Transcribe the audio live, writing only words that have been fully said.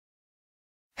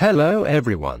Hello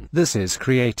everyone, this is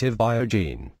Creative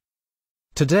Biogene.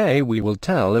 Today we will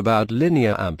tell about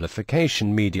linear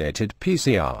amplification mediated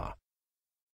PCR.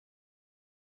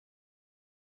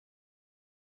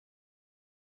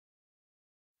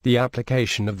 The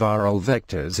application of viral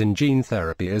vectors in gene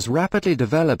therapy is rapidly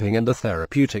developing and the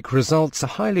therapeutic results are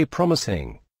highly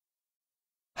promising.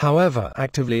 However,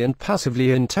 actively and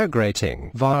passively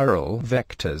integrating viral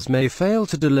vectors may fail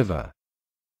to deliver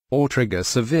or trigger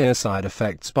severe side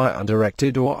effects by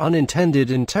undirected or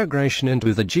unintended integration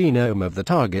into the genome of the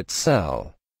target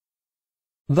cell.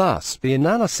 Thus, the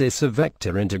analysis of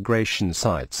vector integration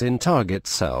sites in target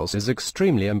cells is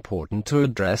extremely important to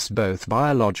address both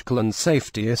biological and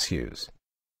safety issues.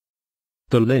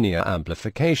 The linear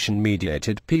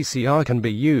amplification-mediated PCR can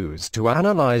be used to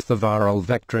analyze the viral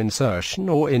vector insertion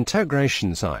or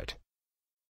integration site.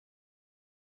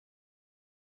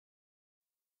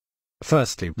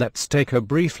 Firstly, let's take a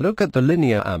brief look at the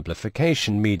linear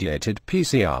amplification-mediated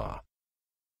PCR.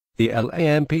 The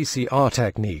Lam Pcr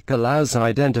technique allows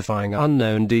identifying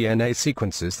unknown DNA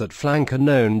sequences that flank a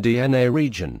known DNA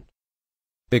region.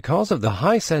 Because of the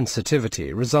high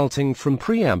sensitivity resulting from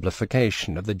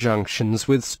pre-amplification of the junctions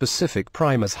with specific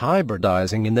primers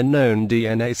hybridizing in the known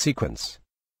DNA sequence,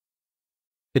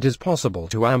 it is possible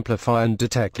to amplify and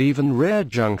detect even rare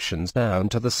junctions down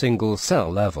to the single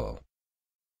cell level.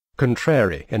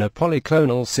 Contrary, in a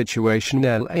polyclonal situation,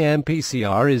 Lam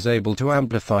Pcr is able to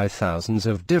amplify thousands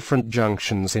of different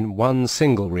junctions in one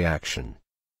single reaction.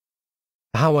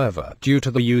 However, due to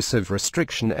the use of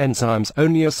restriction enzymes,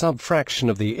 only a subfraction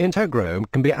of the integrome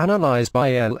can be analyzed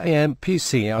by Lam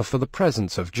Pcr for the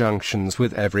presence of junctions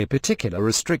with every particular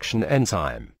restriction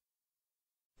enzyme.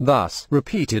 Thus,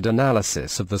 repeated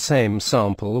analysis of the same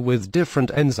sample with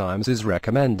different enzymes is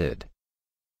recommended.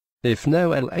 If no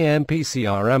Lam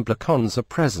Pcr amplicons are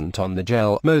present on the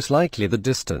gel, most likely the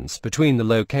distance between the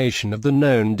location of the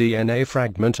known DNA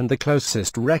fragment and the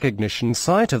closest recognition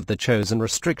site of the chosen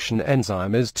restriction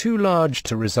enzyme is too large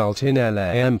to result in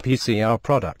Lam Pcr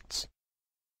products.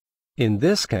 In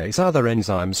this case, other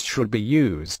enzymes should be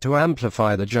used to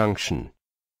amplify the junction.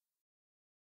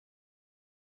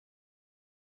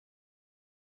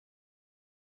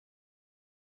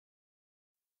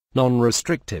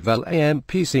 Non-restrictive Lam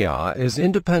Pcr is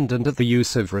independent of the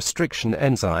use of restriction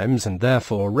enzymes and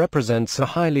therefore represents a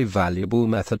highly valuable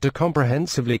method to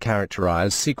comprehensively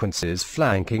characterize sequences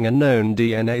flanking a known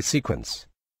DNA sequence.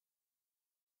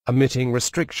 Omitting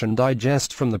restriction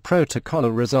digest from the protocol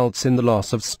results in the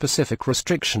loss of specific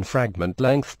restriction fragment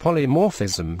length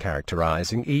polymorphism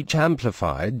characterizing each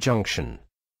amplified junction.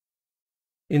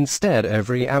 Instead,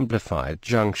 every amplified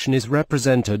junction is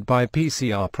represented by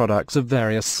PCR products of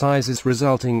various sizes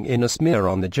resulting in a smear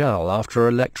on the gel after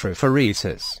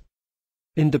electrophoresis,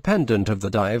 independent of the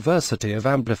diversity of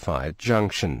amplified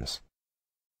junctions.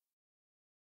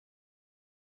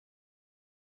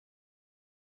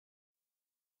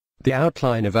 The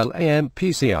outline of Lam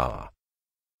Pcr.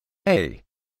 A.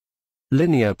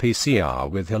 Linear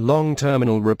PCR with a long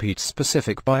terminal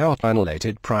repeat-specific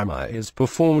biotinylated primer is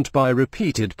performed by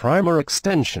repeated primer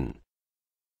extension.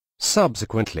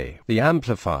 Subsequently, the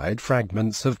amplified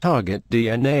fragments of target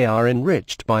DNA are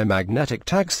enriched by magnetic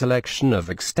tag selection of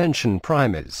extension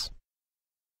primers.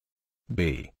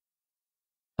 B.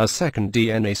 A second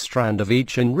DNA strand of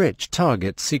each enriched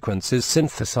target sequence is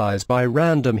synthesized by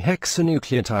random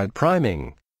hexanucleotide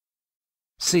priming.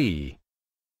 C.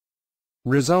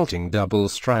 Resulting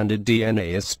double-stranded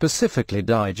DNA is specifically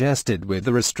digested with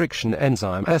the restriction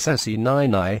enzyme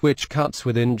SSE9I, which cuts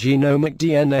within genomic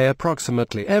DNA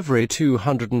approximately every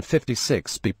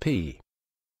 256 pp.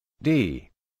 D.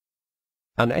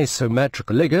 An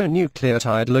asymmetric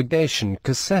oligonucleotide ligation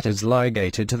cassette is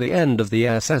ligated to the end of the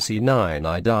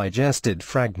SSE9I digested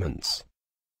fragments.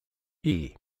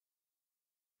 E.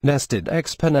 Nested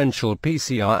exponential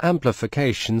PCR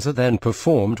amplifications are then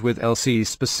performed with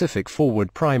LC-specific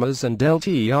forward primers and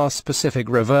LTR-specific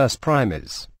reverse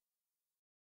primers.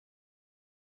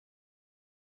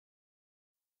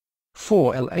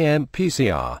 4. Lam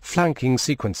Pcr flanking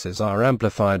sequences are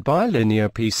amplified by linear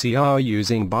PCR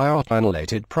using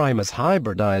biotinylated primers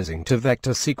hybridizing to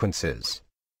vector sequences.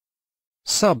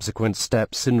 Subsequent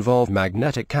steps involve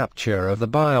magnetic capture of the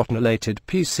biotinylated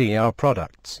PCR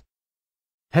products,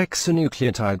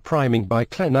 hexanucleotide priming by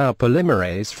clonal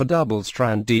polymerase for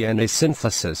double-strand DNA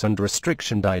synthesis and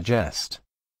restriction digest.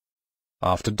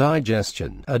 After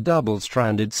digestion, a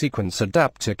double-stranded sequence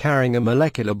adapter carrying a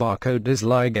molecular barcode is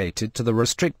ligated to the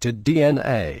restricted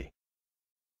DNA.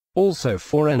 Also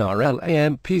for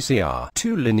Lam Pcr,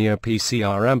 2 linear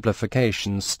PCR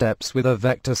amplification steps with a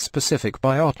vector-specific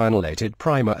biotinylated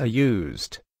primer are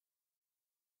used.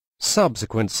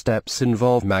 Subsequent steps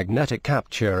involve magnetic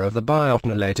capture of the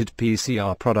biotinylated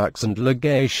PCR products and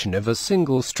ligation of a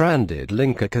single-stranded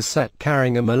linker cassette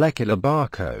carrying a molecular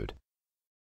barcode.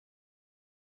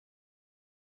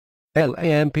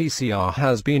 Lam Pcr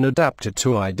has been adapted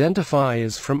to identify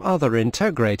Is from other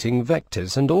integrating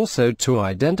vectors and also to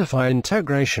identify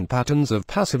integration patterns of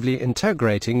passively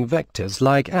integrating vectors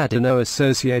like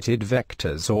adeno-associated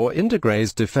vectors or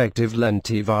integrase-defective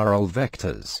lentiviral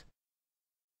vectors.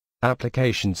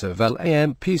 Applications of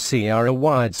Lam Pcr are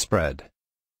widespread.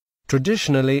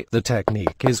 Traditionally, the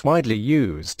technique is widely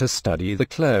used to study the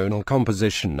clonal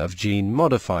composition of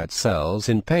gene-modified cells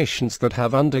in patients that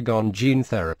have undergone gene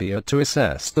therapy or to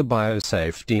assess the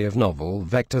biosafety of novel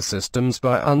vector systems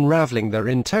by unraveling their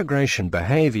integration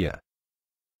behavior.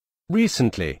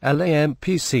 Recently, Lam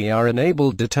Pcr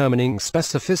enabled determining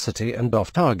specificity and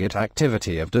off-target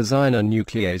activity of designer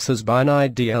nucleases by an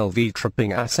IDLV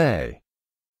tripping assay.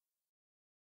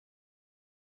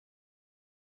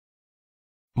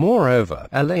 Moreover,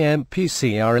 Lam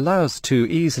Pcr allows to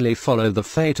easily follow the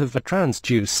fate of a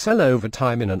transduced cell over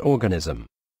time in an organism.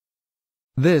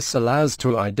 This allows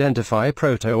to identify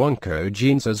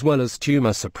proto-oncogenes as well as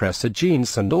tumor suppressor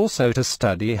genes and also to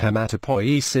study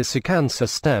hematopoiesis or cancer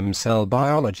stem cell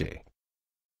biology.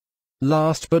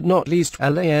 Last but not least,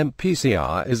 Lam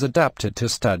Pcr is adapted to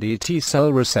study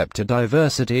T-cell receptor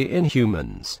diversity in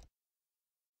humans.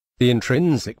 The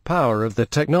intrinsic power of the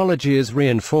technology is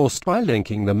reinforced by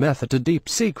linking the method to deep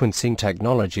sequencing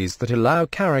technologies that allow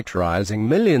characterizing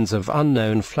millions of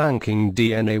unknown flanking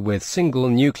DNA with single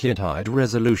nucleotide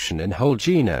resolution in whole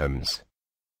genomes.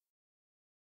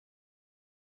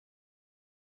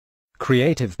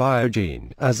 Creative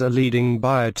Biogene, as a leading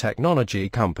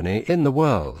biotechnology company in the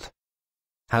world,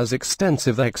 has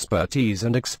extensive expertise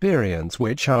and experience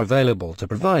which are available to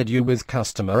provide you with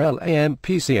customer Lam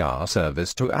Pcr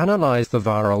service to analyze the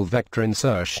viral vector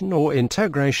insertion or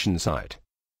integration site.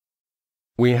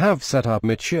 We have set up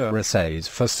mature assays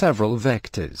for several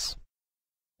vectors,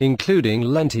 including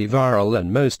lentiviral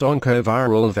and most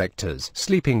oncoviral vectors,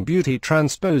 Sleeping Beauty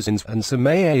transposons and some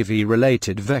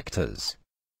AAV-related vectors.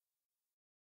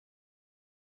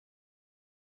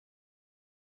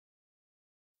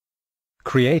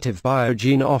 Creative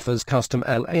Biogene offers custom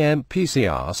Lam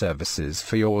Pcr services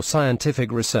for your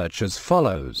scientific research as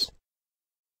follows: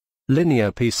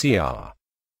 linear PCR,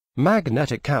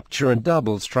 magnetic capture and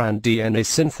double-strand DNA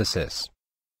synthesis,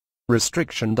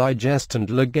 restriction, digest and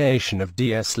ligation of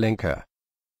DS linker,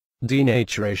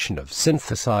 denaturation of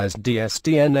synthesized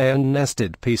dsDNA and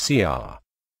nested PCR,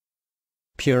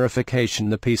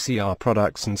 purification of PCR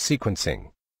products and sequencing.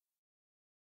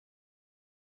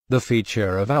 The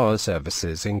feature of our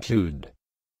services include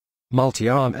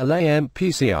multi-arm Lam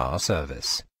Pcr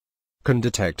service, can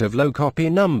detect of low copy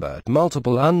number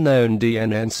multiple unknown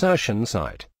DNA insertion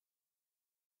site,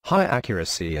 high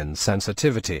accuracy and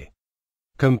sensitivity,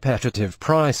 competitive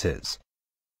prices,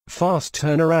 fast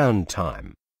turnaround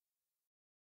time.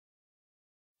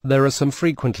 There are some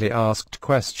frequently asked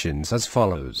questions as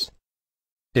follows.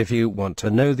 If you want to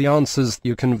know the answers,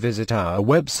 you can visit our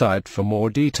website for more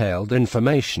detailed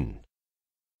information.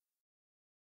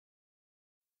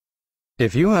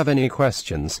 If you have any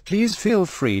questions, please feel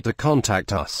free to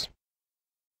contact us.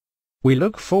 We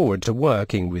look forward to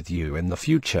working with you in the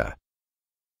future.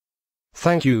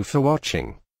 Thank you for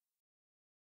watching.